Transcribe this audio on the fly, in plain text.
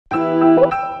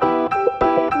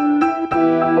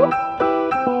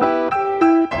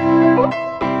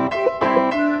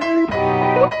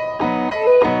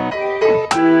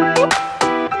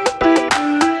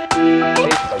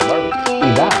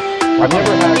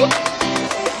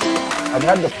I've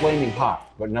had the flaming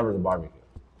hot, but never the barbecue.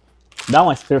 That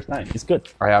one's first time. It's good.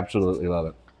 I absolutely love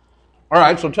it. All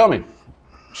right, so tell me,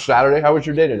 Saturday, how was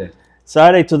your day today?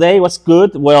 Saturday today was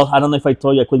good. Well, I don't know if I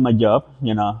told you I quit my job.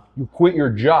 You know, You quit your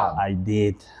job. I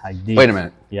did. Wait a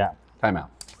minute. Yeah. Time out.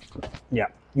 Yeah.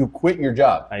 You quit your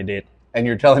job, I did. and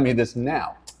you're telling me this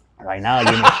now. Right now, you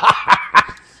know.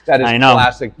 That is I know.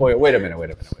 classic. Boy, wait a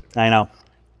minute. I know.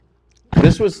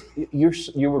 This was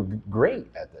you were great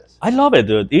at this. I love it,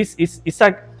 dude.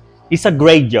 It's a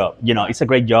great job. You know, it's a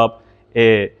great job.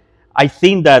 I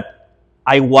think that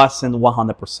I wasn't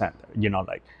 100%. You know,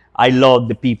 like I love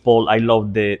the people, I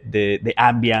love the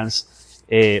ambience,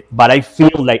 but I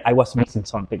feel like I was missing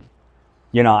something.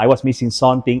 You know, I was missing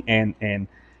something, and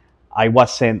I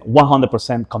wasn't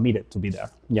 100% committed to be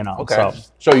there. You know. Okay.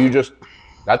 So you just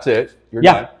that's it. You're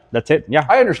Yeah, done. that's it. Yeah.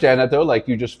 I understand that though. Like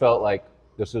you just felt like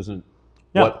this isn't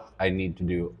Yeah. what I need to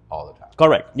do all the time.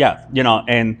 Correct. Yeah. You know,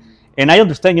 and I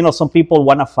understand. You know, some people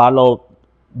want to follow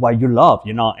what you love.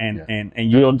 You know, and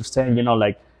you understand. You know,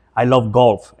 like I love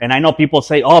golf, and I know people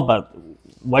say, "Oh, but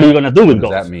what are you gonna do with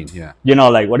golf?" What does that mean? Yeah. You know,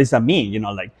 like what does that mean? You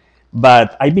know, like.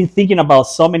 But I've been thinking about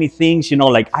so many things. You know,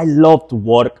 like I love to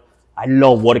work. I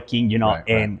love working. You know,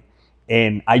 Right.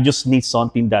 and I just need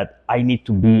something that I need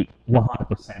to be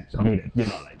 100% committed. You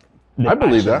know, like. I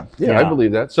believe that. Yeah, I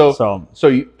believe that. So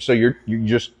you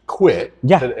just quit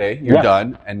Yeah. today. You're Yeah.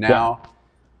 done, and now,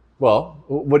 well,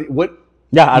 what?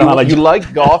 Yeah, I don't have a You job.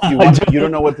 like golf. You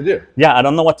don't know what to do. Yeah, I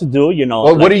don't know what to do. You know.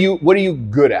 Well, like, what are you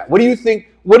good at? What do you think?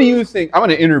 I'm going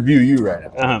to interview you right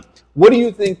now. Uh-huh. What do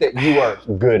you think that you are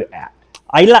good at?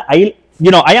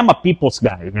 I am a people's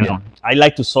guy. You know, I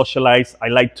like to socialize. I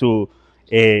like to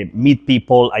meet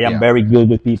people. I am Yeah. very good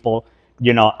with people.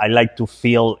 You know, I like to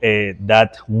feel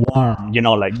that warm. You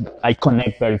know, like I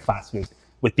connect very fast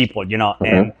with people. You know,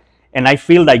 and I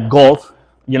feel like golf.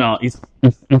 You know, is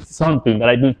something that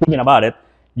I've been thinking about it.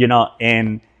 You know,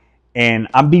 and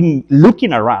I've been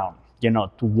looking around. You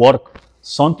know, to work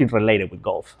something related with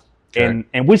golf. Okay.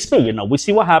 And we see. You know, we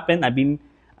see what happened.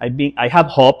 I have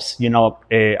hopes. You know,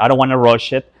 I don't want to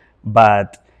rush it,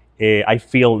 but I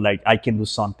feel like I can do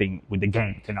something with the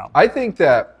game. You know. I think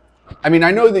that. I mean,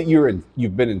 I know that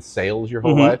you've been in sales your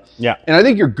whole life. Yeah. And I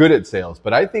think you're good at sales,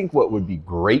 but I think what would be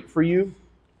great for you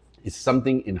is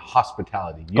something in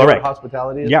hospitality. You know Correct. what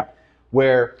hospitality is? Yeah.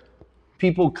 Where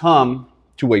people come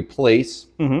to a place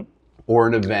or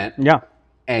an event Yeah.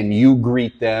 and you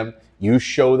greet them, you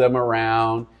show them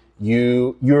around,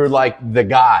 you're like the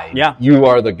guy. Yeah. You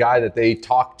are the guy that they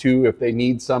talk to if they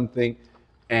need something.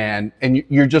 And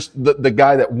you're just the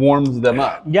guy that warms them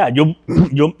up. Yeah.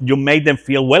 You make them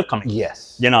feel welcoming.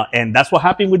 Yes. You know, and that's what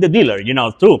happened with the dealer. You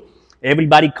know, too.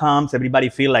 Everybody comes. Everybody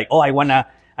feel like, oh, I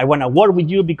wanna work with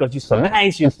you because you're so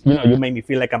nice. You know, you make me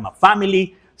feel like I'm a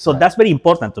family. So that's very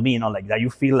important to me. You know, like that you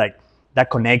feel like that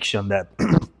connection that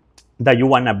that you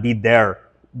wanna be there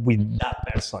with that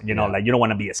person. You know, like you don't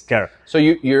wanna be scared. So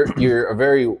you're a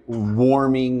very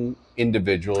warming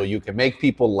individual. You can make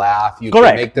people laugh. You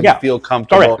Correct. can make them Yeah. feel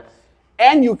comfortable. Correct.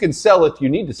 And you can sell if you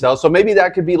need to sell. So maybe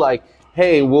that could be like,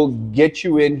 hey, we'll get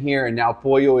you in here and now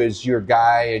Pollo is your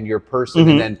guy and your person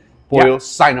and then Pollo,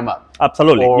 sign them up.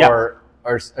 Absolutely.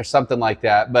 Or something like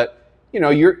that. But you know,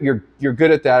 you're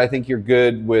good at that. I think you're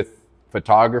good with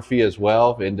photography as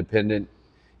well, independent.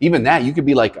 Even that, you could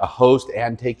be like a host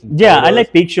and taking Yeah, I photos.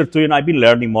 like picture too. You know, I've been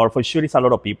learning more. For sure, it's a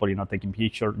lot of people, you know, taking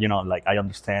picture. You know, like I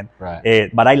understand. Right.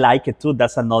 But I like it too.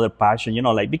 That's another passion. You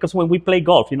know, like because when we play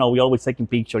golf, you know, we always taking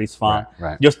pictures. It's fun.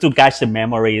 Right. Just to catch the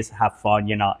memories, have fun.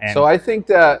 You know. And So I think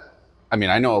that, I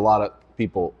mean, I know a lot of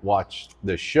people watch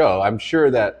this show. I'm sure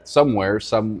that somewhere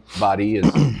somebody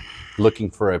is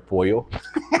looking for a Pollo.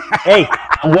 hey,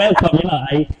 I'm welcome. You know,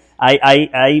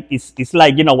 it's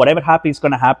like, you know, whatever happens,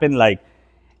 gonna happen. Like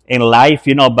in life,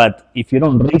 you know. But if you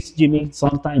don't risk, Jimmy,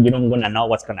 sometimes you don't gonna know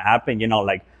what's gonna happen. You know,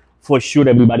 like for sure,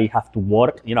 everybody have to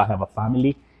work. You know, I have a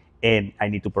family, and I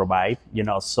need to provide. You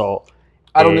know, so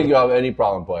I don't think you have any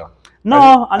problem, Pollo. No,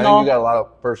 I I think know. you got a lot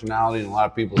of personality and a lot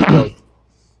of people's skills.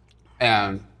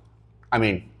 And I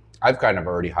mean, I've kind of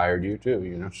already hired you too,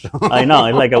 you know. So. I know.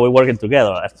 It's like we're working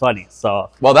together. That's funny. So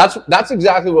Well, that's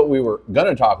exactly what we were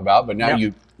gonna talk about, but now Yeah.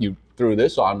 you threw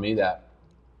this on me that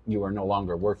you are no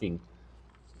longer working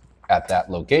at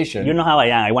that location. you know how I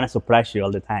am. I want to surprise you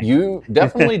all the time. You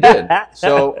definitely did.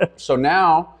 So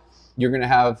now you're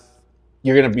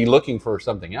gonna be looking for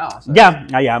something else. Yeah,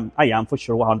 I am for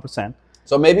sure, 100%.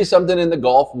 So maybe something in the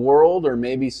golf world, or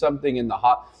maybe something in the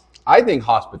I think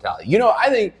hospitality. You know, I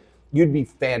think you'd be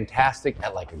fantastic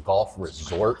at like a golf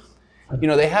resort. You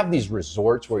know, they have these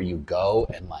resorts where you go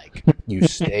and like you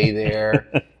stay there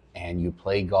and you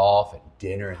play golf and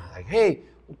dinner, and like, hey,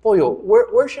 Pollo,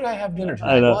 where should I have dinner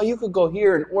tonight? Well, you could go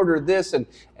here and order this and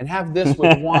have this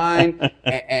with wine,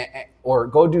 or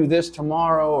go do this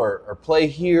tomorrow, or play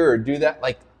here or do that.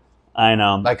 Like, I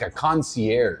know, like a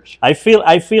concierge. I feel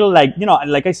like, you know,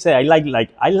 like I say, I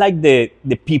like the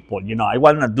people. You know, I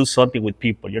want to do something with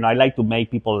people. You know, I like to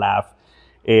make people laugh.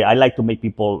 I like to make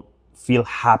people feel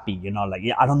happy. You know, like,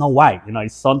 I don't know why. You know,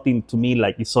 it's something to me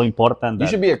like it's so important. That, you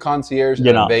should be a concierge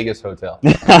in a Vegas hotel.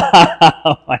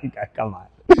 Oh my God, come on.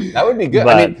 That would be good.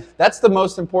 I mean, that's the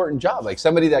most important job. Like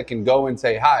somebody that can go and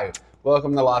say, "Hi,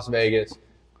 welcome to Las Vegas.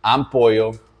 I'm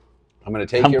Pollo. I'm going to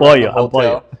take you around the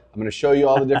hotel. I'm going to show you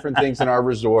all the different things in our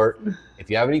resort. If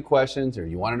you have any questions, or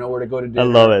you want to know where to go to dinner, I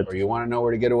love it. Or you want to know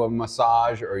where to get a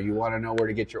massage, or you want to know where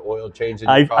to get your oil changed in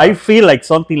your car." I feel like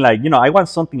something like, you know, I want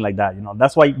something like that. You know,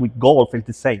 that's why with golf it's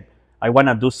the same. I want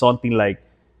to do something like,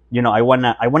 you know, I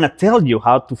wanna tell you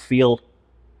how to feel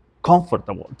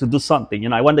comfortable to do something. You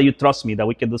know, I want that you trust me that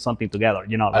we can do something together.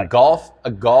 You know, like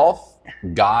a golf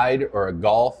guide or a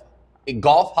golf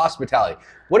hospitality.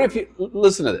 What if you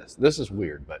listen to this? This is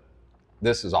weird, but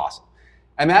this is awesome.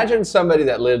 Imagine somebody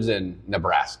that lives in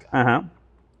Nebraska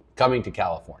coming to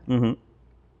California.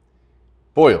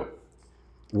 Pollo,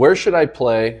 where should I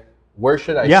play? Where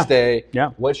should I stay?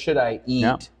 What should I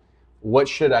eat? What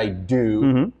should I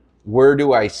do? Where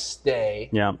do I stay?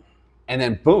 And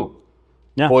then boom,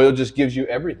 Pollo just gives you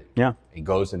everything. He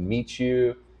goes and meets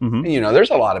you. And, you know,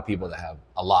 there's a lot of people that have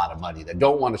a lot of money that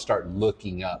don't want to start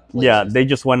looking up places. They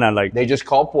just want to like... They just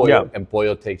call Pollo and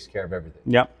Pollo takes care of everything.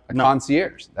 A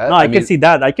concierge. I can see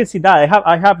that. I can see that.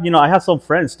 I have, you know, I have some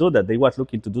friends too that they was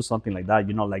looking to do something like that.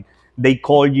 You know, like they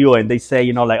call you and they say,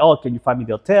 you know, like, "Oh, can you find me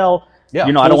the hotel?"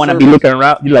 You know, I don't want to be looking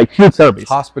around. You like food service.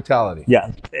 Hospitality.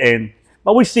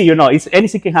 But we see, you know, it's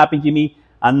anything can happen, Jimmy.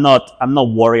 I'm not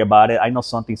worried about it. I know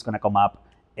something's going to come up.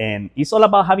 And it's all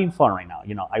about having fun right now.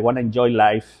 You know, I want to enjoy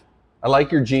life. I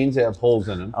like your jeans. They have holes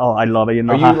in them. Oh, I love it. You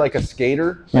know, are you like a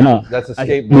skater? You know, that's a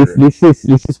skateboarder.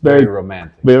 This is very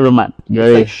romantic. Very romantic.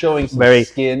 It's like showing some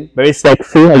skin. Very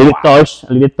sexy. A little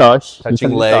touch.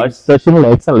 Touching legs. Touching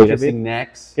legs a little bit.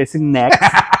 Kissing necks.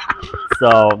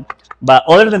 So, but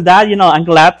other than that, you know, I'm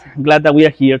glad that we are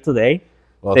here today.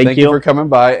 Well, thank you for coming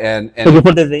by and thank you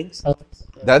for the things.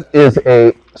 That is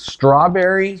a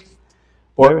strawberry.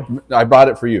 I brought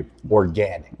it for you.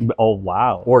 Organic. Oh,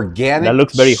 wow. Organic. That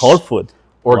looks very whole food.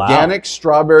 Organic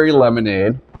strawberry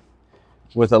lemonade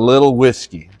with a little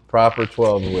whiskey. Proper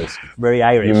 12 whiskey. Very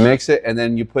Irish. You mix it, and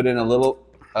then you put in a little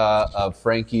of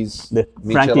Frankie's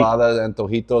micheladas,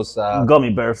 antojitos. Gummy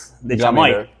bears. The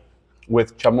chamoy.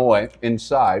 With chamoy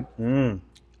inside.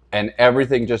 And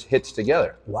everything just hits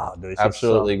together. Wow.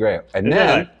 Absolutely great. And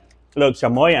then... Look,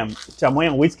 chamoy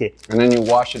and whiskey. And then you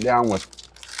wash it down with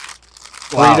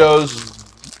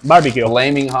Fritos barbecue,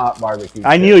 flaming hot barbecue.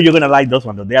 I knew you're gonna like those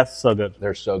ones. Though. They are so good.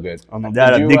 They're so good. They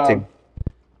are addicting.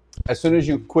 As soon as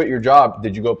you quit your job,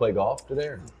 did you go play golf today?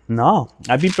 Or? No,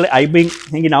 I've been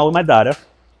hanging out with my daughter.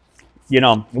 You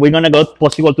know, we're gonna go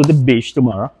possible to the beach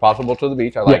tomorrow. Possible to the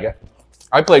beach. I like it.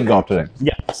 I played golf today.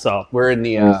 Yeah. So we're in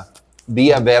the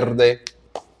Villa Verde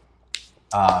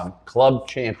Club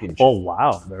Championship. Oh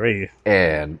wow,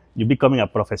 and you're becoming a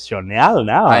professional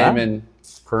now. I am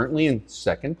currently in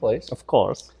second place. Of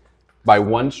course. By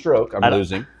one stroke, I'm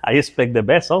losing. I expect the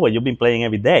best. Oh, you've been playing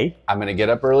every day. I'm going to get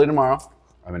up early tomorrow.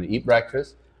 I'm going to eat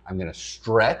breakfast. I'm going to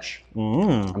stretch.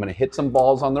 I'm going to hit some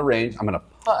balls on the range. I'm going to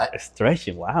putt.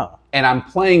 Stretching, wow. And I'm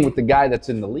playing with the guy that's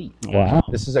in the lead. Wow.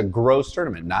 This is a gross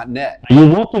tournament, not net. Are you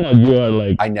walking or you are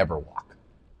like... I never walk.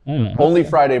 Only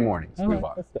Friday mornings we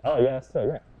walk. That's so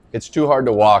great. It's too hard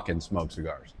to walk and smoke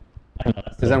cigars.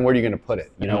 Because then where are you going to put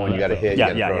it? You know, when you got to hit, you got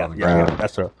to throw it on the ground.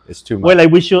 That's true. It's too much. Well, I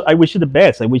wish you the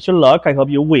best. I wish you luck. I hope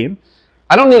you win.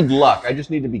 I don't need luck. I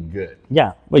just need to be good.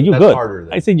 Yeah, well, you're good. Harder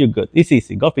I think you're good. It's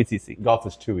easy. Golf is easy. Golf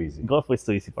is too easy. Golf is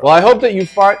too easy for Well, I hope that you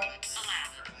find...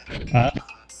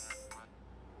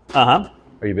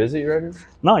 Are you busy right now?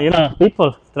 No, you know,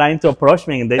 people trying to approach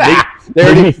me, and they're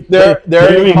missing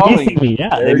me.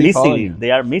 Yeah, they're missing me. They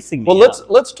are missing me. Well,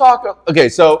 let's talk. Okay,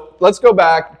 so let's go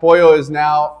back. Pollo is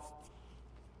now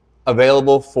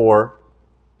available for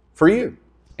you.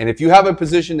 And if you have a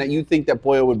position that you think that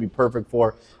Pollo would be perfect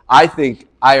for, I think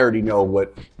I already know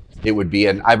what it would be,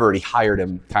 and I've already hired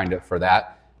him kind of for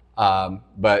that.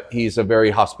 But he's a very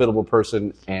hospitable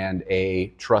person and a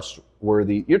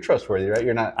trustworthy. You're trustworthy, right?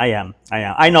 You're not. I am.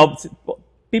 I know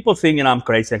people think I'm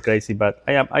crazy, but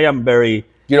I am very.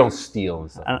 You don't steal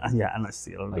and stuff. Yeah, I'm not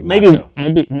stealing. Like maybe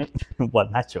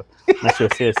what Nacho?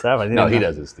 Nacho steals stuff. No, he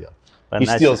doesn't steal. But he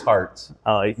steals hearts.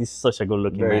 Oh, he's such a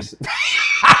good-looking man.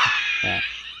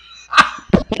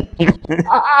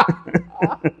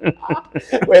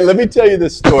 Wait, let me tell you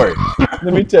this story.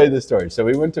 So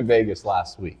we went to Vegas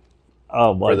last week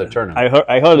Oh boy, for the tournament.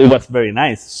 I heard it was very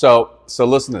nice. So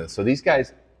listen to this. So these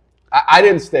guys, I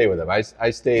didn't stay with them. I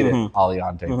stayed in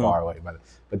Aliante, far away.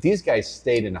 But these guys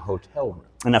stayed in a hotel room.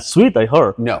 And a suite, I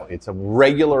heard. No, it's a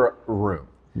regular room.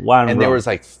 One And room. there was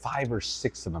like 5 or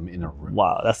 6 of them in a room.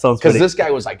 Wow, that sounds Because pretty. this guy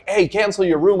was like, hey, cancel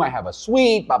your room. I have a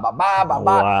suite. Blah, blah, blah, blah,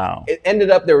 blah. Wow. It ended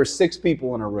up there were 6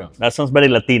 people in a room. That sounds very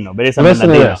Latino. Very Listen to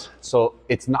Latino. this. So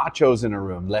it's Nachos in a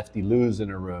room, Lefty Lou's in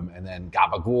a room, and then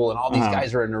Gabagool and all these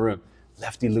guys are in a room.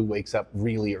 Lefty Lou wakes up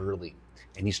really early,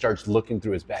 and he starts looking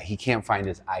through his bag. He can't find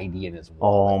his ID in his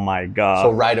wallet. Oh my God.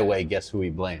 So right away, guess who he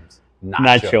blames?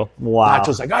 Nacho. Wow.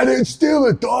 Nacho's like, I didn't steal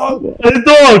it, dog. Hey,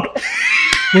 dog.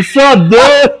 What's up,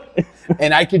 dude?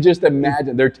 And I could just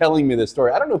imagine, they're telling me this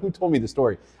story. I don't know who told me the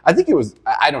story. I think it was,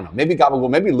 I don't know, maybe Gabagool,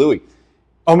 maybe Louis.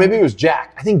 Oh, maybe it was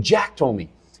Jack. I think Jack told me.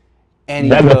 And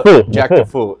he goes, Jack the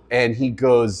Fool. And he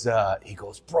goes,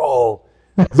 bro,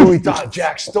 Louis thought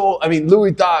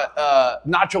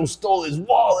Nacho stole his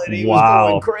wallet. He was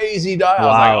going crazy, dog. I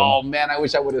was like, oh man, I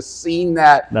wish I would have seen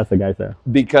that. That's the guy there.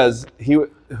 Because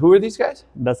who are these guys?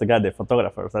 That's the guy, the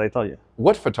photographers that I told you.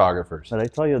 What photographers? That I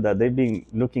told you that they've been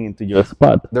looking into your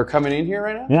spot. They're coming in here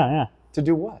right now? Yeah. To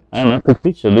do what? I don't know, take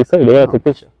picture. They say they gotta take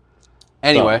picture.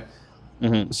 Anyway,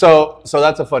 so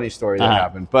that's a funny story that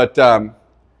happened. But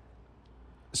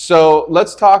so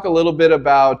let's talk a little bit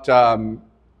about the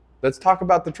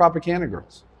Tropicana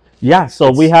girls. Yeah, so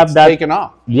we have it's that taken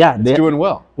off. Yeah, it's doing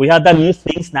well. We have that new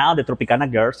things now, the Tropicana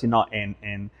girls,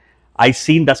 and I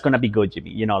think that's gonna be good,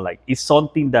 Jimmy. Like it's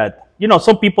something that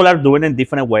some people are doing in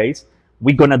different ways.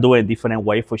 We're gonna do it in different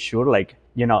way for sure. Like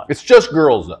it's just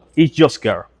girls though. It's just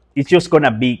girl. It's just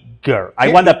gonna be girl. I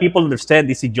want that people understand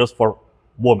this is just for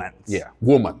women. Yeah,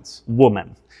 women's.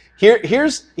 Women.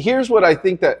 Here's what I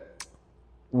think that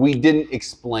we didn't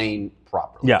explain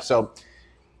properly. Yeah. So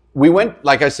we went,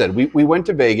 like I said, we went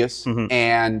to Vegas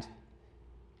and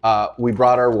we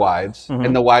brought our wives,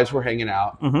 and the wives were hanging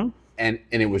out, and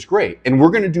it was great. And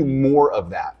we're going to do more of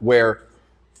that, where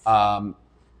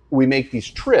we make these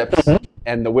trips,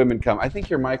 and the women come. I think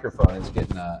your microphone is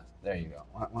getting. There you go.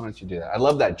 Why don't you do that? I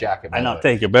love that jacket. I know.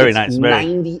 Thank you. Very nice.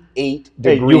 98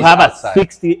 degrees. You have outside. a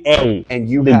 68 and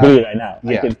you degree have, right now.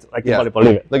 Yeah, I can probably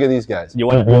believe it. Look at these guys. You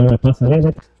want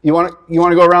to You want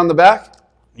to go around the back?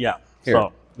 Yeah. Here.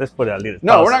 So let's put it a little.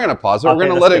 No, pause. we're not going to pause it. We're Okay,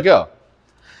 going to let it go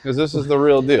because this is the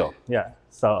real deal. Yeah.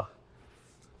 So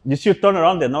you should turn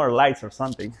around the northern lights or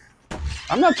something.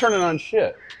 I'm not turning on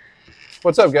shit.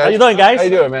 What's up, guys? How you doing, guys? How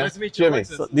you doing, man? Nice to meet you, Jimmy.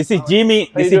 Alexis. So this is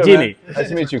Jimmy. How you This is doing, Jimmy. man? Nice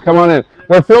to meet you. Come on in.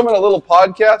 We're filming a little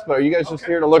podcast, but are you guys just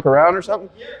here to look around or something?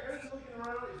 Yeah, we're just looking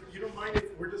around. If you don't mind, if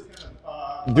we're just kind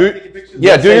of taking pictures.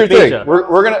 Yeah, do your thing. picture.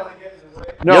 We're gonna.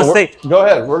 No, Just say- go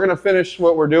ahead. We're gonna finish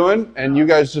what we're doing, and you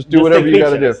guys just do Just whatever take you got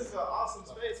to do. pictures. This is an awesome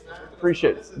space, man.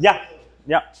 Appreciate it. Yeah.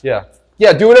 Yeah.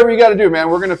 Yeah. Do whatever you got to do, man.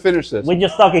 We're gonna finish this. We're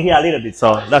just talking here a little bit,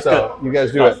 so that's So good. you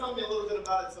guys do it. Tell me a little bit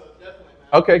about it, so definitely,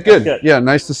 man. Okay, good. good. Yeah,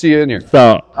 nice to see you in here.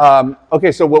 So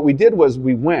Okay, so what we did was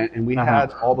we went and we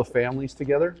had all the families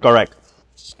together. correct.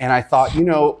 And I thought,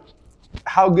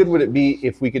 how good would it be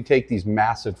if we could take these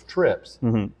massive trips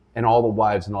and all the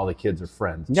wives and all the kids are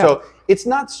friends? Yeah. So it's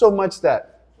not so much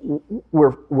that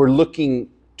we're looking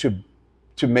to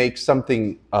make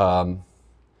something. I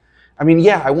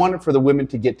want it for the women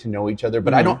to get to know each other,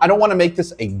 but I don't want to make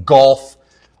this a golf.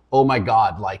 Oh my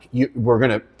God! We're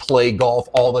gonna play golf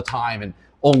all the time and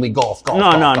only golf. No.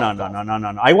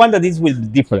 I want that this will be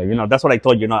different. That's what I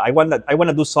told you. I want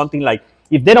to do something like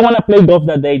if they don't want to play golf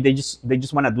that day, they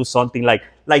just want to do something like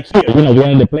here. We're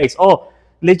in the place. Oh,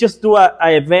 let's just do a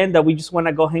event that we just want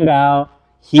to go hang out,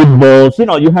 hit balls.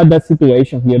 You have that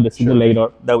situation here, the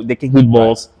simulator that they can hit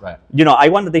balls. Right. I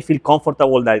want that they feel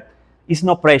comfortable. That it's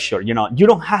no pressure. You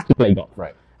don't have to play golf.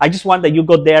 Right. I just want that you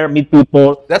go there, meet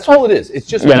people. That's all it is. It's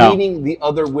just meeting the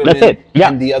other women That's it. Yeah.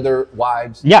 and the other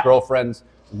wives, Yeah. girlfriends,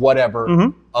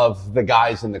 whatever, of the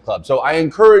guys in the club. So I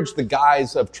encourage the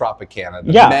guys of Tropicana,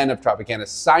 the men of Tropicana,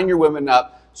 sign your women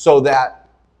up so that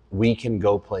we can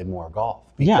go play more golf.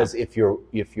 Because if your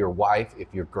wife,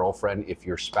 if your girlfriend, if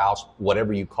your spouse,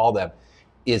 whatever you call them,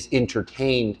 is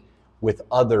entertained with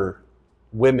other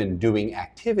women doing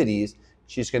activities,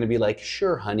 she's going to be like,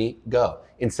 sure, honey, go.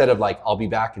 Instead of like, I'll be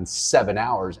back in 7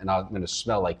 hours and I'm going to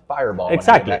smell like Fireball. when I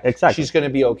get back. Exactly. She's going to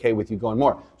be okay with you going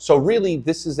more. So really,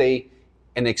 this is an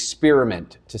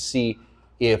experiment to see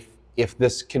if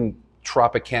this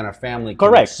Tropicana family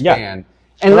can expand.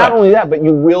 And not only that, but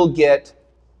you will get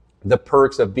the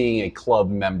perks of being a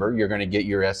club member. You're going to get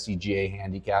your SCGA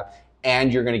handicap,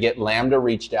 and you're going to get Lambda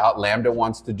reached out. Lambda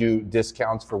wants to do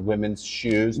discounts for women's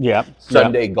shoes. Yeah.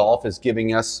 Sunday Golf is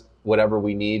giving us whatever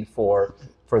we need for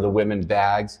the women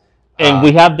bags. And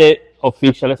we have the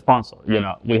official sponsor.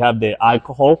 We have the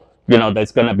alcohol.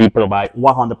 That's gonna be provided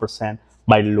 100%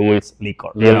 by Louis Liquor.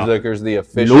 Louis Liquor is the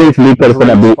official Louis Liquor is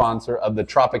gonna be sponsor of the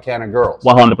Tropicana Girls.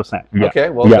 100%. Yeah. Okay,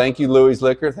 well, yeah. Thank you, Louis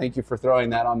Liquor. Thank you for throwing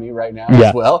that on me right now Yeah.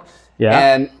 as well.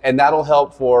 Yeah. And that'll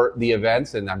help for the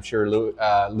events, and I'm sure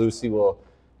Lucy will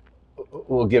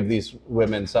give these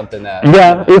women something that.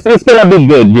 Yeah, it's gonna be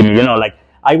good. Like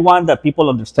I want that people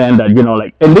understand that.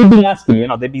 Like, and they've been asking.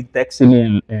 They've been texting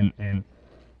me and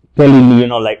telling me.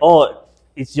 Like, oh,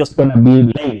 it's just gonna be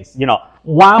ladies.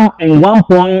 One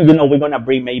point, we're gonna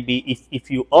bring maybe if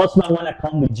you also wanna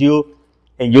come with you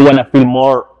and you wanna feel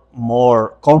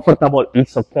more comfortable,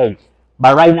 it's okay.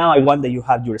 But right now, I want that you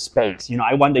have your space.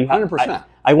 I want that you have. 100%.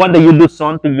 I want that you do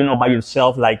something, by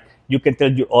yourself. Like you can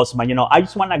tell your husband, I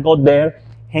just wanna go there,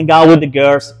 hang out with the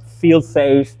girls, feel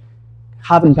safe,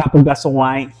 have a couple glass of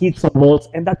wine, hit some balls,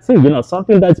 and that's it.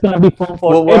 Something that's gonna be fun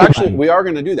for everybody. We are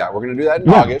gonna do that. We're gonna do that in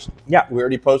Yeah. August. Yeah. We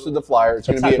already posted the flyer. It's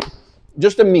gonna Exactly. be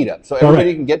just a meetup, so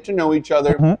everybody can get to know each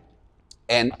other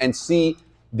and see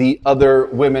the other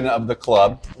women of the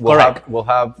club. We'll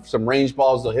have some range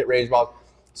balls. They'll hit range balls.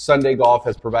 Sunday Golf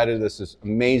has provided us this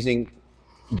amazing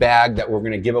bag that we're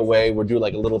going to give away. We'll do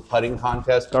like a little putting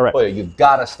contest. Correct. Boy, you've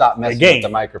got to stop messing with the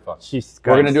microphone.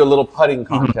 We're going to do a little putting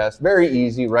contest. Very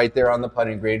easy, right there on the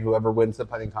putting green. Whoever wins the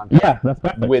putting contest that's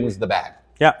perfect. wins the bag.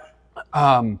 Yeah.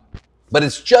 But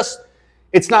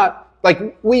it's not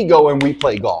like we go and we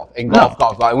play golf and golf,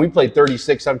 and we play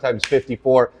 36, sometimes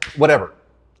 54, whatever.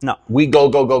 No. We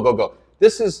go.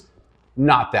 This is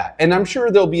not that. And I'm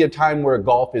sure there'll be a time where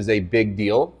golf is a big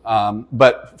deal.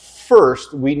 But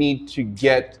first, we need to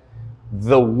get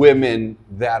the women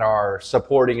that are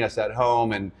supporting us at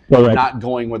home and not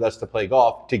going with us to play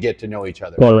golf to get to know each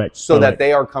other. Correct. So that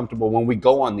they are comfortable when we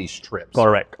go on these trips.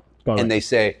 Correct. And they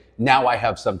say, now I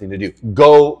have something to do.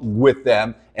 Go with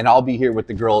them, and I'll be here with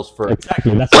the girls for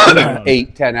Exactly. That's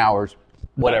 8-10 hours,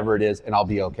 whatever it is, and I'll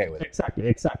be okay with it.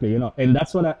 Exactly. And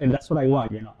that's what I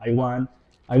want.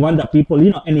 I want that people,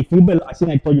 and if you belong, I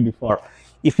think I told you before,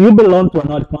 if you belong to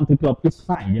another country club, it's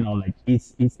fine. Like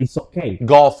it's okay.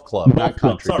 Golf club, not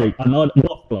Club, country. sorry, another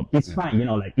golf club. It's fine.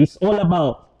 Like it's all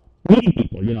about meeting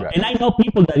people. Right. And I know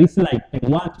people that it's like in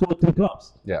 1, 2, or 3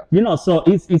 clubs. Yeah. So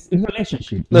it's a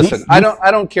relationship. Listen, I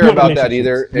don't care about that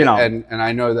either. relationships, And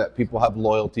I know that people have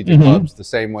loyalty to clubs the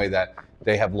same way that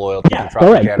they have loyalty to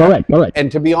Tropicana. Correct.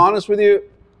 And to be honest with you,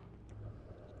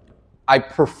 I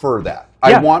prefer that.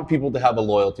 I want people to have a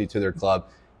loyalty to their club.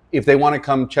 If they want to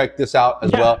come check this out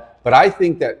as well. But I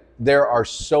think that there are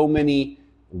so many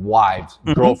wives,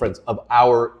 girlfriends of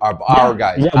our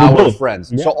guys, our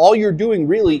friends. Yeah. So all you're doing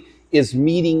really is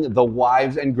meeting the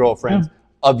wives and girlfriends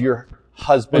of your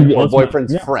husband or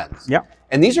boyfriend's friends. Yeah.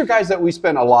 And these are guys that we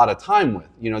spend a lot of time with.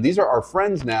 These are our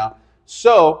friends now.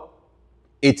 So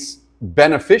it's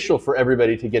beneficial for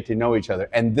everybody to get to know each other.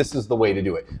 And this is the way to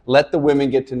do it. Let the women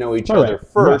get to know each other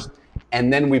first.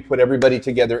 And then we put everybody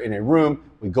together in a room.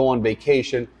 We go on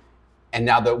vacation. And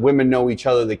now the women know each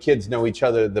other, the kids know each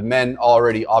other, the men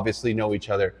already obviously know each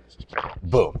other.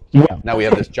 Boom. Yeah. Now we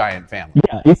have this giant family.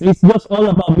 Yeah, it's just all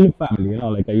about being family,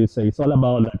 like you say. It's all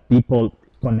about that people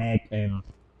connect and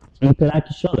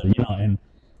interact each other,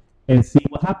 and see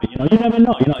what happens. You never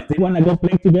know. If they want to go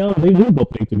play together, they will go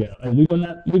play together, and we're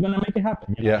gonna make it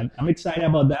happen. Yeah. And I'm excited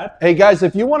about that. Hey guys,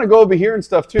 if you want to go over here and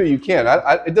stuff too, you can.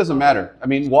 It doesn't matter. I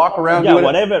mean, walk around. Yeah, do it.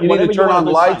 whatever- You need whatever to you turn wanna on do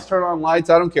is lights. fine. Turn on lights.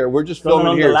 I don't care. We're just Go on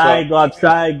filming the here. light, So go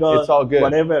outside, go. it's all good.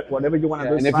 Whatever you want to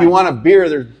do. and is if fine. you want a beer,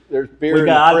 there's beer we in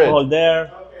got the fridge. alcohol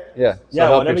there. Yeah. So Yeah,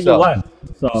 help whatever yourself. you want.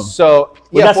 So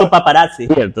We yeah, got some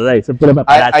paparazzi here today. So put a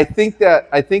paparazzi. I think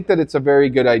that it's a very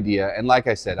good idea, and like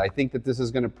I said, I think that this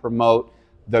is going to promote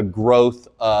the growth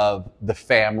of the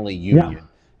family union.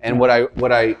 And what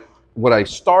I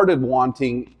started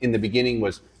wanting in the beginning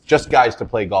was just guys to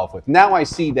play golf with. Now I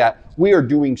see that we are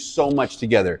doing so much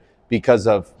together because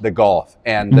of the golf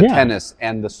and the tennis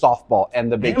and the softball and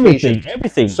the vacation.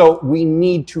 Everything. So we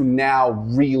need to now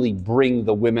really bring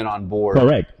the women on board.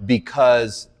 Correct.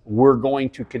 Because we're going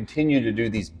to continue to do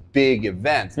these big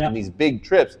events and these big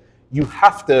trips. You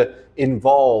have to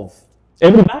involve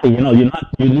everybody.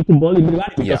 You need to involve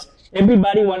everybody because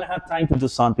everybody want to have time to do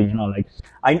something. Like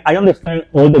I understand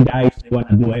all the guys, they want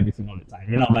to do everything all the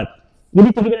time. But we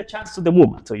need to give it a chance to the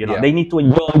woman. So they need to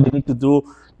enjoy. They need to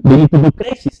do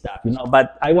crazy stuff.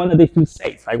 But I want that they feel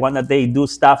safe. I want that they do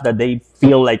stuff that they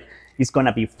feel like it's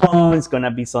gonna be fun. It's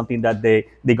gonna be something that they're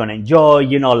gonna enjoy.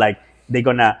 Like they're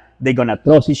gonna they're gonna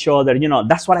trust each other.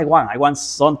 That's what I want. I want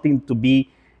something to be,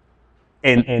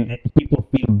 and people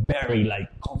feel very like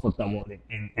comfortable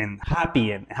and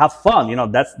happy and have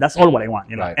fun. That's all what I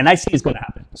want. Right. And I see it's gonna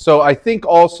happen. So I think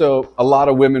also a lot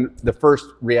of women, the first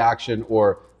reaction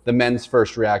or the men's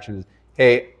first reaction is,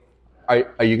 hey,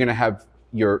 are you going to have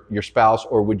your spouse,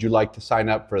 or would you like to sign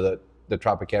up for the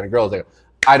Tropicana Girls? They go,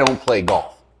 I don't play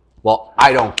golf. Well,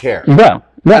 I don't care. Yeah.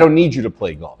 I don't need you to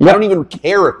play golf. I don't even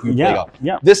care if you play golf.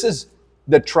 Yeah. This is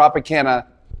the Tropicana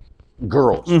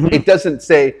Girls. It doesn't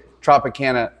say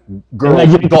Tropicana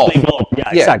Girls golf.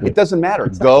 Yeah, exactly. It doesn't matter.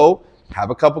 Go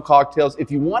have a couple cocktails. If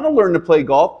you want to learn to play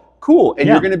golf, cool. And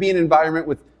you're going to be in an environment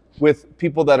with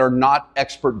people that are not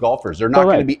expert golfers. They're not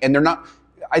going to be, and they're not.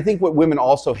 I think what women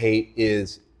also hate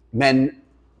is men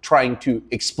trying to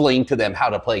explain to them how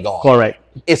to play golf. Correct.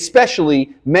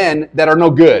 Especially men that are no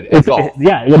good at golf.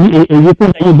 Yeah, if you think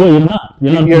that you're good, you're not.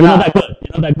 You're not that good.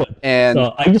 You're not that good. And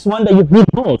so I just want that you hit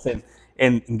balls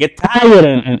and get tired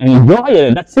and enjoy it.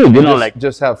 And that's it.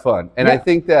 Just have fun. And I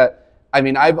think that,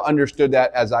 I've understood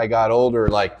that as I got older.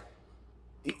 Like,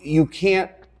 you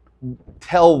can't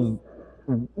tell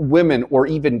women or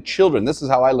even children, this is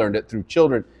how I learned it through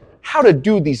children, how to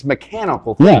do these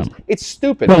mechanical things. Yeah. It's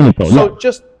stupid. So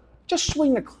just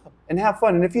swing the club and have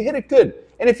fun. And if you hit it, good.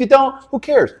 And if you don't, who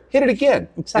cares? Hit it again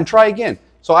and try again.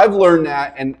 So I've learned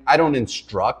that, and I don't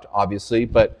instruct, obviously,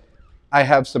 but I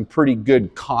have some pretty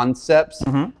good concepts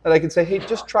that I can say, hey,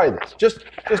 just try this. Just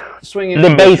swing it.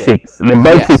 The basics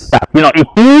stuff. If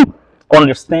you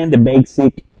understand the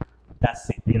basic, that's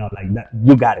it. Like that,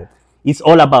 you got it. It's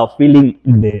all about feeling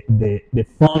the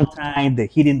fun time, the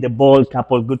hitting the ball,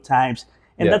 couple good times,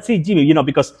 and that's it, Jimmy.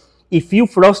 Because if you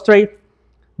frustrate,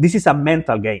 this is a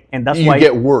mental game, and that's why you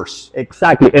get worse.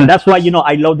 Exactly, and that's why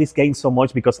I love this game so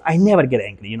much, because I never get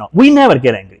angry. We never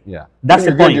get angry. Yeah, that's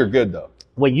the point. You're good though.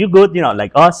 When you're good,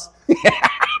 like us,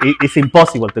 it's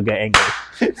impossible to get angry.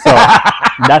 So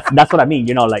that's what I mean.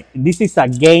 Like, this is a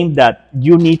game that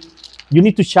you need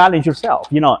to challenge yourself,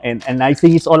 and I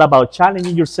think it's all about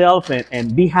challenging yourself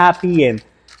and be happy. And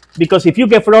because if you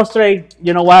get frustrated,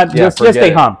 you know what, just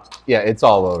stay home. Yeah, it's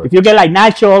all over. If you get like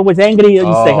Nacho, always angry, you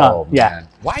stay home. Man. Yeah.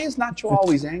 Why is Nacho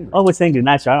always angry? Always angry,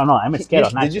 Nacho. I don't know. I'm scared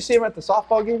of Nacho. Did you see him at the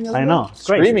softball game the other day? I know.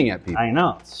 Screaming at people. I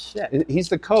know. Shit. He's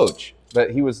the coach,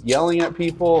 but he was yelling at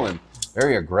people and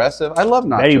very aggressive. I love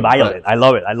Nacho. Very violent. I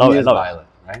love it. I love it. He's violent,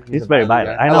 right? He's very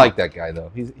violent. I like that guy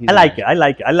though. I like it. I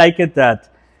like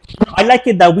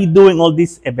it that we're doing all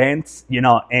these events,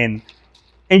 and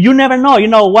you never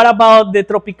know, what about the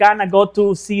Tropicana go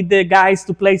to see the guys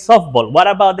to play softball? What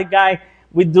about the guy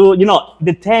we do,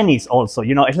 the tennis also,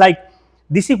 it's like,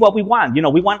 this is what we want.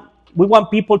 We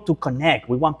want people to connect.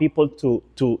 We want people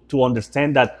to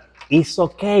understand that it's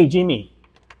okay, Jimmy.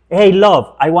 Hey,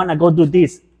 love, I want to go do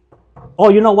this. Oh,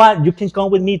 you know what? You can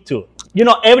come with me too.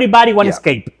 Everybody want to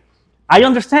escape. I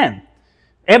understand.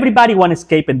 Everybody want to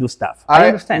escape and do stuff. I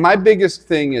understand. My biggest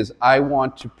thing is I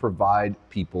want to provide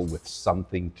people with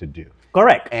something to do.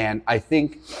 Correct. And I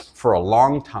think for a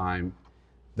long time,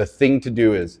 the thing to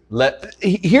do is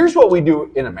here's what we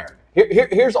do in America.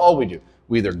 Here's all we do.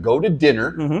 We either go to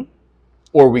dinner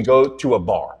or we go to a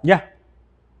bar. Yeah.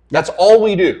 That's all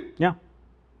we do. Yeah.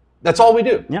 That's all we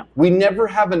do. Yeah. We never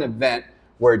have an event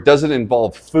where it doesn't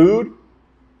involve food,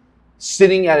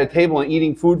 sitting at a table and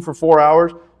eating food for 4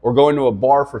 hours, or going to a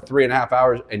bar for 3.5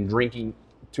 hours and drinking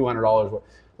 $200.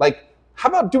 Like, how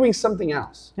about doing something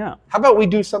else? Yeah. How about we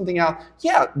do something else?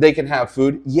 Yeah, they can have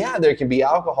food. Yeah, there can be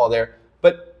alcohol there,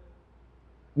 but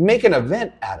make an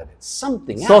event out of it.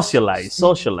 Something else. Socialize.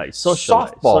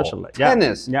 Softball,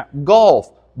 tennis, yeah.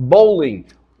 golf, bowling,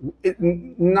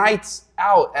 nights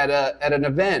out at an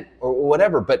event or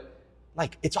whatever. But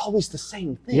like, it's always the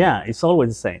same thing. Yeah, it's always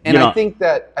the same. And I think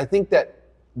that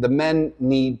the men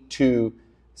need to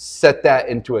set that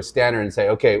into a standard and say,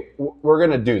 okay, we're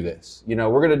going to do this. We're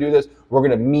going to do this. We're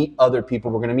going to meet other people.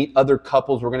 We're going to meet other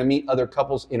couples. We're going to meet other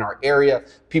couples in our area,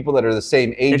 people that are the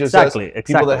same age as us,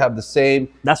 people that have the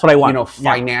same, that's what I want.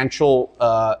 Financial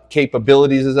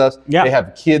capabilities as us. Yeah. They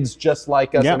have kids just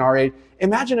like us in our age.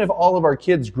 Imagine if all of our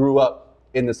kids grew up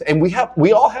in this, and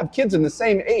we all have kids in the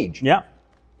same age. Yeah.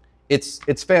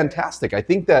 It's fantastic. I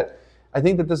think that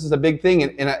this is a big thing,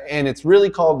 and it's really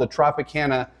called the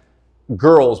Tropicana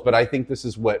Girls, but I think this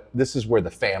is where the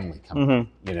family comes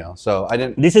in, so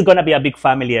this is going to be a big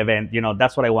family event.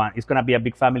 That's what I want. It's going to be a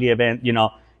big family event.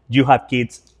 You have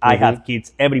kids, I have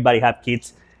kids, everybody have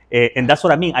kids, and that's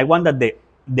what I mean. I want that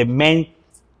the men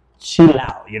chill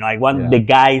out. I want the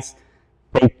guys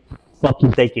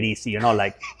fucking take it easy.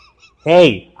 Like,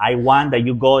 hey, I want that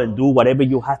you go and do whatever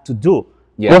you have to do.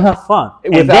 Yeah. Go have fun.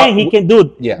 And Without- then he can do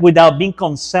it Yeah. without being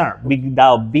concerned,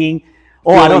 without being,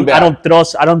 oh, Feeling bad.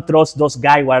 I don't trust those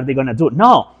guys. What are they gonna do?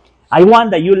 No, I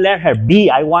want that you let her be.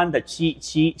 I want that she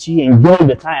enjoy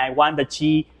the time. I want that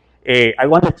she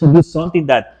do something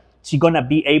that she gonna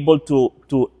be able to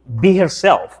be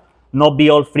herself, not be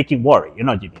all freaking worried. You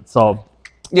know what I mean? So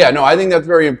Yeah, no, I think that's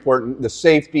very important. The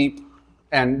safety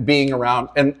and being around,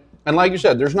 and like you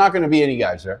said, there's not going to be any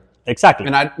guys there. exactly.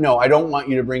 And I don't want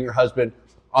you to bring your husband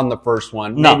on the first one.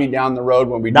 No. Maybe down the road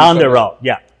when we Down do the something.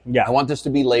 road, yeah. I want this to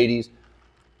be ladies.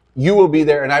 You will be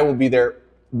there, and I will be there.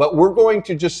 But we're going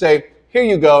to just say, here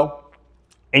you go,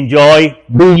 Enjoy,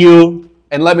 do you.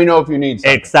 and let me know if you need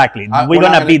something. Exactly. We're We're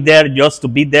not gonna be there just to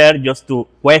be there, just to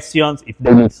questions if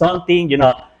they need something. You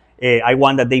know, I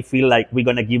want that they feel like we're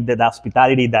gonna give them the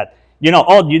hospitality that, you know,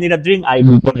 oh, you need a drink,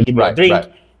 I'm gonna give you a Right, drink.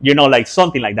 right. You know, like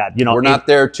something like that. You know, We're not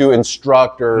there to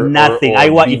instruct or nothing. Or I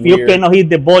want be if you weird. cannot hit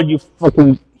the ball, you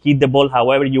fucking hit the ball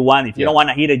however you want. If you Yeah. don't want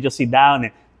to hit it, just sit down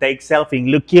and take selfie and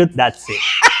look cute. That's it.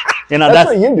 You know, That's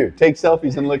what you do. Take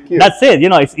selfies and look cute. that's it. You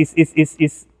know,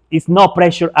 it's no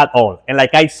pressure at all. And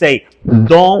like I say,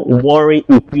 don't worry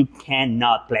if you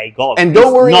cannot play golf. and don't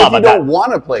It's worry not if you about that. don't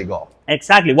want to play golf.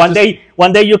 Exactly. One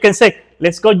day you can say,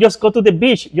 let's just go to the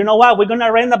beach. You know what? We're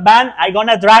gonna rent a van. I'm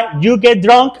gonna drive. You get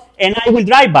drunk, and I will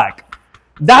drive back.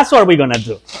 That's what we're gonna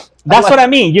do. That's what I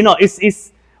mean. You know, it's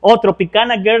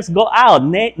Tropicana girls go out.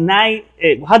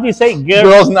 How do you say,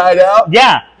 Girls' night out.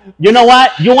 Yeah. You know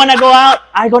what? You wanna go out?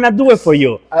 I'm gonna do it for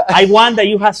you. I want that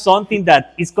you have something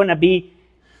that is gonna be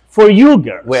for you,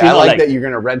 girls. Wait, You I know, like that you're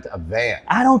going to rent a van.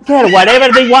 I don't care.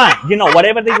 Whatever they want. You know,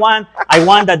 whatever they want. I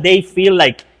want that they feel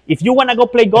like if you want to go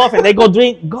play golf and they go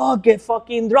drink, go get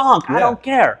fucking drunk. I Yeah. don't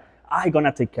care. I'm going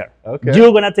to take care. Okay.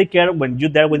 You're going to take care when you're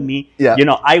there with me. Yeah. You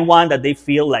know, I want that they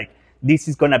feel like this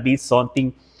is going to be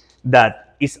something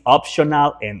that is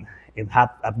optional and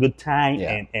have a good time.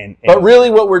 Yeah. And But really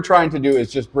what we're trying to do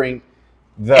is just bring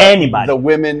Anybody. the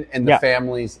women and the Yeah.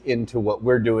 families into what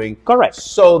we're doing. Correct.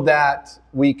 So that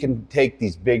we can take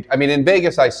these big, I mean, in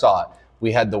Vegas, I saw it.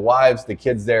 We had the wives, the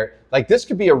kids there. Like, this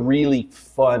could be a really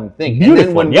fun thing. And then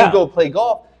Beautiful, when yeah. we go play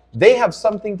golf, they have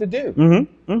something to do.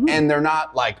 Mm-hmm. And they're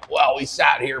not like, well, we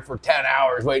sat here for 10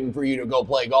 hours waiting for you to go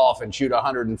play golf and shoot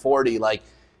 140. Like,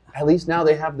 at least now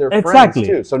they have their Exactly. friends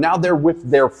too. So now they're with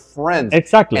their friends.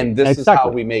 Exactly. And this is how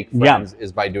we make friends,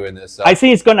 is by doing this. So I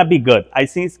think it's going to be good. I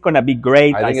think it's going to be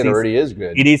great. I think it already is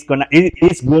good. It is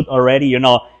good already. You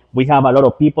know, we have a lot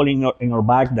of people in our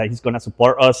back that is gonna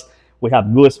support us. We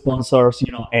have good sponsors,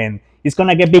 you know, and it's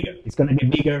gonna get bigger. It's gonna get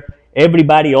bigger.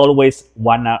 Everybody always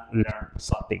wanna learn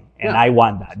something, and Yeah. I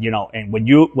want that, you know. And when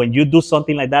you do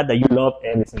something like that you love,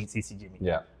 everything is easy, Jimmy.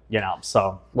 Yeah. You know,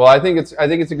 so Well, I think it's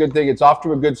a good thing. It's off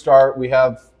to a good start. We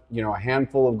have, you know, a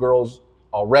handful of girls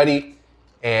already,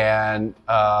 and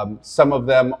some of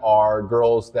them are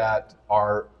girls that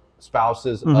are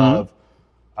spouses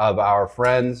of our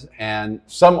friends, and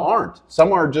some aren't.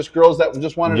 Some are just girls that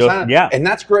just want to Just- sign up. yeah. And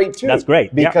that's great too. That's great,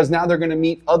 yeah. Because now they're going to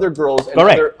meet other girls and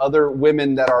Correct. other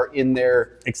women that are in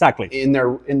their exactly. in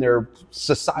their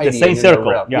society, The same and in their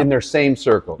circle, realm, yeah. in their same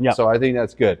circle. Yeah. So I think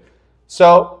that's good.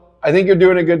 So I think you're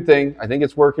doing a good thing. I think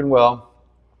it's working well,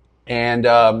 and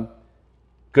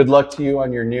good luck to you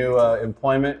on your new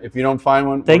employment. If you don't find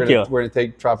one, Thank we're you. gonna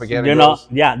take Tropicana You know, girls.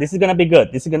 yeah, this is gonna be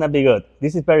good. This is gonna be good.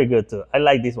 This is very good too. I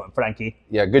like this one, Frankie.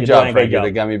 Yeah, good You're job, doing a great Frankie. job.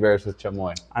 The gummy bears with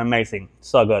chamoy. Amazing,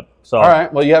 so good. So All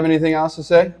right. Well, you have anything else to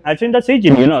say? I think that's it,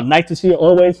 Jimmy. You know, nice to see you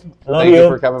always. Love Thank you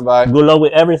for coming by. Good luck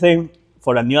with everything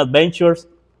for the new adventures.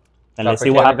 And let's see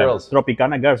what Tropicana happens. girls.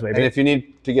 Tropicana girls, baby. And if you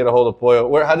need to get a hold of Pollo,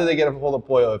 how do they get a hold of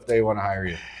Pollo if they want to hire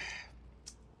you?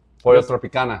 Pollo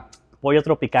Tropicana. Pollo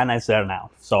Tropicana is there now.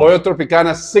 So Pollo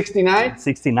Tropicana 69.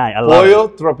 69. I love Pollo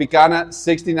Tropicana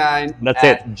 69. That's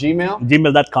at it. Gmail. it.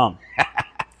 Gmail.com.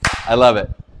 I love it.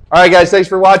 All right, guys. Thanks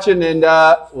for watching, and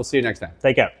we'll see you next time.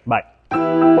 Take care. Bye.